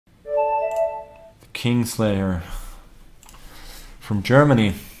TheKingSlayer from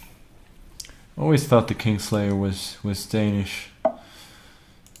Germany. Always thought TheKingSlayer was Danish,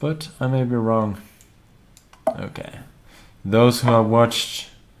 but I may be wrong. Okay, those who have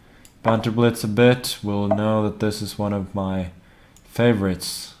watched Banter Blitz a bit will know that this is one of my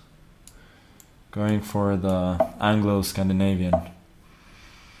favorites. Going for the Anglo-Scandinavian.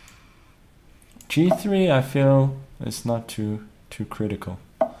 G3 I feel is not too critical.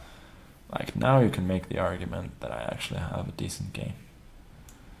 Like now you can make the argument that I actually have a decent game.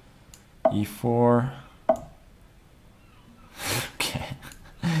 E4. Okay.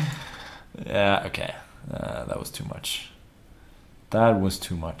 Yeah, okay. That was too much. That was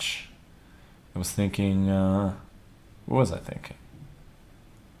too much. I was thinking, what was I thinking?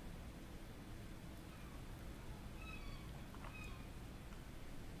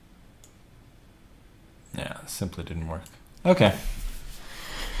 Yeah, simply didn't work. Okay.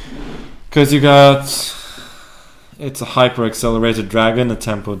 Because you got... It's a hyper-accelerated dragon, a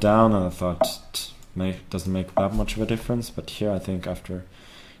tempo down, and I thought it doesn't make that much of a difference. But here I think after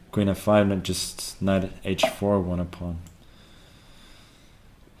Queen f5 and just Knight h4 won a pawn.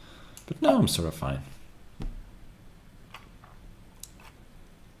 But now I'm sort of fine.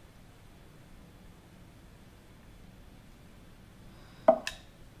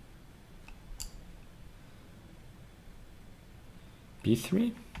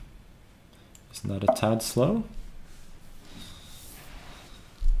 B3? Isn't that a tad slow?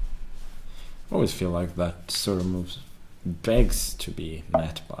 I always feel like that sort of moves begs to be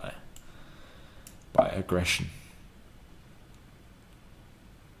met by aggression.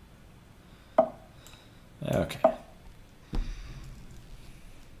 Okay.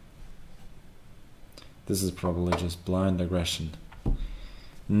 This is probably just blind aggression.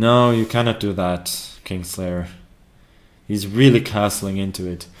 No, you cannot do that, KingSlayer. He's really castling into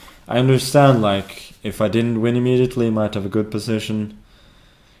it. I understand, like, if I didn't win immediately, I might have a good position.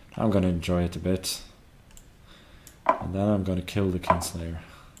 I'm gonna enjoy it a bit. And then I'm gonna kill the KingSlayer.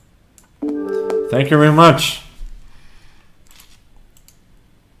 Thank you very much!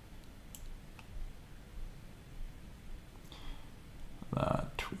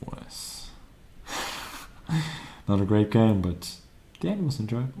 That was not a great game, but the end was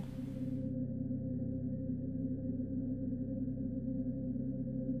enjoyable.